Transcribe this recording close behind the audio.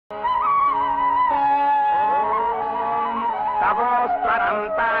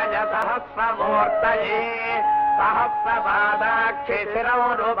सहस्रानन्ताय सहस्रमूर्तये सहस्रपादाक्षि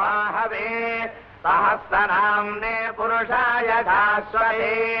शिरोरुबाहवे सहस्रनाम्ने पुरुषाय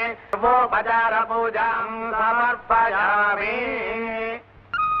शाश्वते सर्वोपचारपूजां समर्पयामि।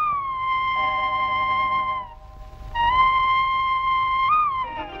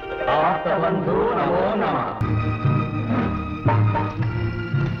 आप्तबन्धो नमो नमः।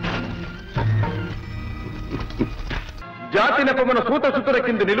 జాతి నెపమున సూత సుతుల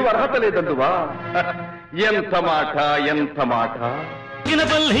కింద నిలువ అర్హత లేదందువా? ఎంత మాట ఎంత మాట!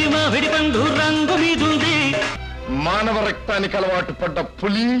 మానవ రక్తానికి అలవాటు పడ్డ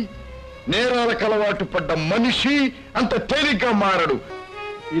పులి నేరాలకు అలవాటు పడ్డ మనిషి అంత తేలిగ్గా మారడు.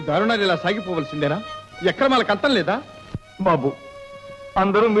 ఈ దారుణాలు ఇలా సాగిపోవలసిందేనా? ఎక్రమాలకు అంతం లేదా? బాబు,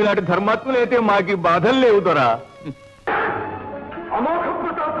 అందరూ మీలాంటి ధర్మాత్ములైతే మాకి బాధలు లేవు దొరా. అమోఘ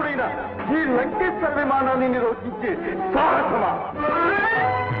ప్రతాపుడైన ఈ లంకేశ్వర విమానాన్ని నిరోధించే సాహసమా?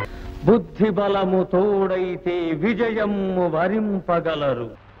 బుద్ధి బలము తోడైతే విజయము వరింపగలరు.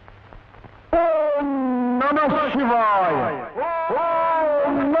 ఓం నమః శివాయ.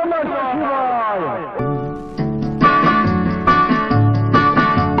 ఓం నమః శివాయ.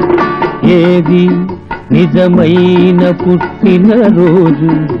 ఏది నిజమైన పుట్టిన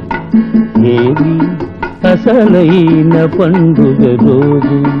రోజు, ఏది అసలైన పండుగ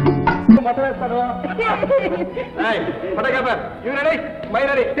రోజు.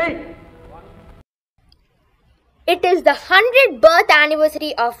 It is the 100th birth anniversary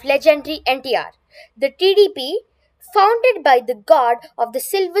of legendary NTR. The TDP, founded by the god of the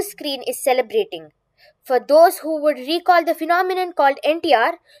silver screen, is celebrating. For those who would recall the phenomenon called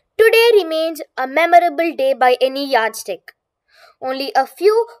NTR, today remains a memorable day by any yardstick. Only a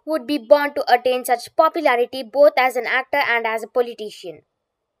few would be born to attain such popularity both as an actor and as a politician.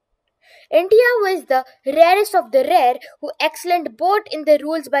 NTR was the rarest of the rare who excelled both in the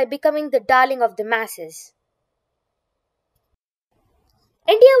rules by becoming the darling of the masses.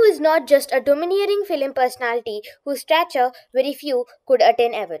 NTR was not just a domineering film personality whose stature very few could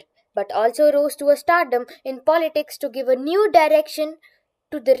attain ever, but also rose to a stardom in politics to give a new direction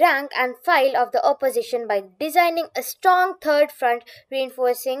to the rank and file of the opposition by designing a strong third front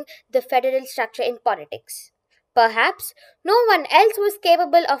reinforcing the federal structure in politics. Perhaps no one else was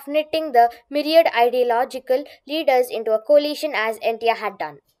capable of knitting the myriad ideological leaders into a coalition as NTR had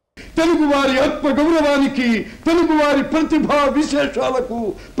done. తెలుగువారి ఆత్మ గౌరవానికి, తెలుగువారి ప్రతిభా విశేషాలకు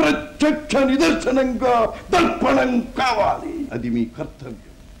ప్రత్యక్ష నిదర్శనంగా దర్పణం కావాలి. అది మీ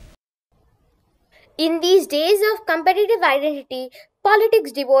కర్తవ్యం. In these days of competitive identity,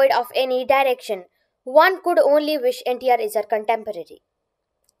 politics devoid of any direction, one could only wish NTR is our contemporary.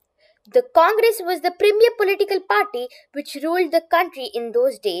 The Congress was the premier political party which ruled the country in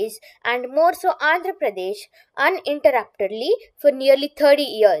those days, and more so Andhra Pradesh, uninterruptedly for nearly 30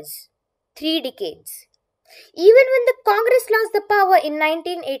 years, 3 decades. Even when the Congress lost the power in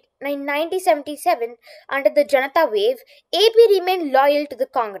 1977 under the Janata wave, AP remained loyal to the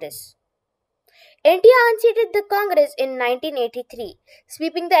Congress. NTR unseated the Congress in 1983,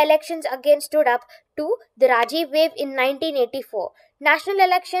 sweeping the elections again stood up to the Rajiv wave in 1984, national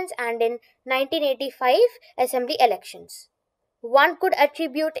elections, and in 1985 assembly elections. One could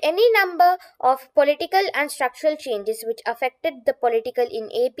attribute any number of political and structural changes which affected the political in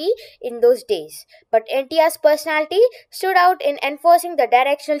AP in those days, but NTR's personality stood out in enforcing the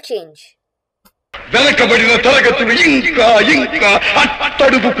directional change. వెనకబడిన తరగతులు ఇంకా ఇంకా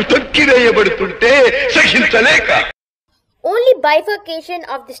అట్టడుగుకు తొక్కివేయబడుతుంటే సహించలేక. Only bifurcation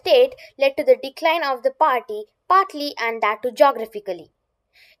of the state led to the decline of the party, partly and that too geographically.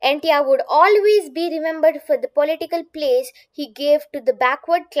 NTR would always be remembered for the political place he gave to the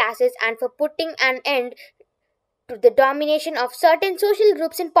backward classes and for putting an end to the domination of certain social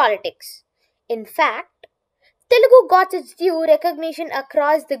groups in politics. In fact, Telugu got its due recognition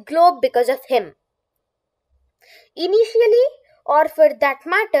across the globe because of him. Initially, or for that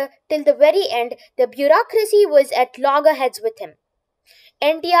matter, till the very end, the bureaucracy was at loggerheads with him.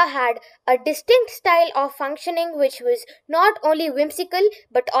 NTR had a distinct style of functioning which was not only whimsical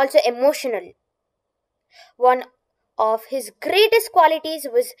but also emotional. One of his greatest qualities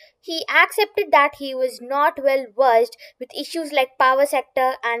was he accepted that he was not well versed with issues like power sector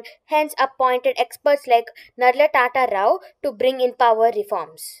and hence appointed experts like Narla Tata Rao to bring in power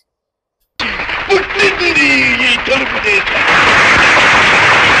reforms.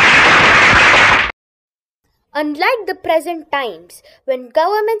 Unlike the present times, when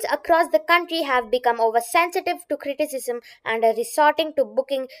governments across the country have become oversensitive to criticism and are resorting to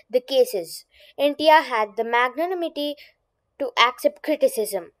booking the cases, NTR had the magnanimity to accept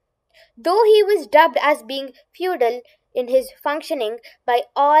criticism. Though he was dubbed as being feudal, in his functioning by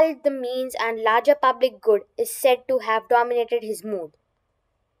all the means and larger public good is said to have dominated his mood.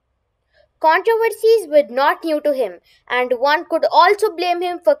 Controversies were not new to him, and one could also blame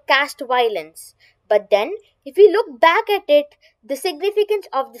him for caste violence. But then, if we look back at it, the significance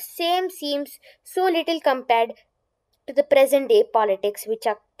of the same seems so little compared to the present day politics, which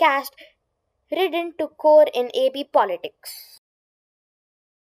are caste ridden to core in AB politics.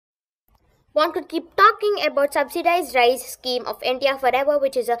 One could keep talking about subsidized rise scheme of NTR forever,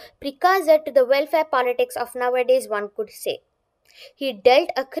 which is a precursor to the welfare politics of nowadays, one could say. He dealt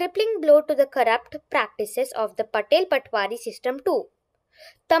a crippling blow to the corrupt practices of the Patel Patwari system too.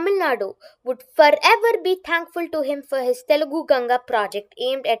 Tamil Nadu would forever be thankful to him for his Telugu Ganga project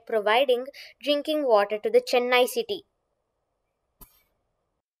aimed at providing drinking water to the Chennai city.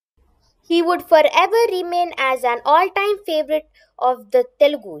 He would forever remain as an all-time favorite of the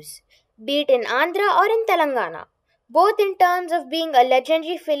Telugus, be it in Andhra or in Telangana, both in terms of being a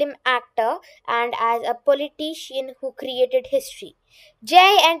legendary film actor and as a politician who created history.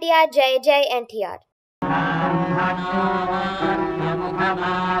 Jai NTR, Jai Jai NTR.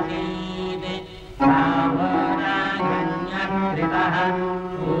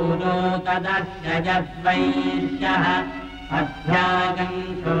 अभ्यागं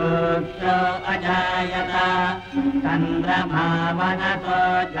सूक्ष्मो अजायत चन्द्रभावनतो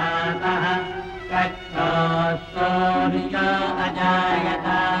जातः चक्षो सूर्यो अजायत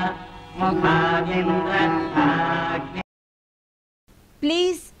मुखादिन्द्रस्ताग्नि.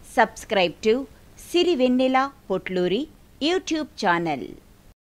 Please subscribe to Siri Vennela Potluri YouTube channel.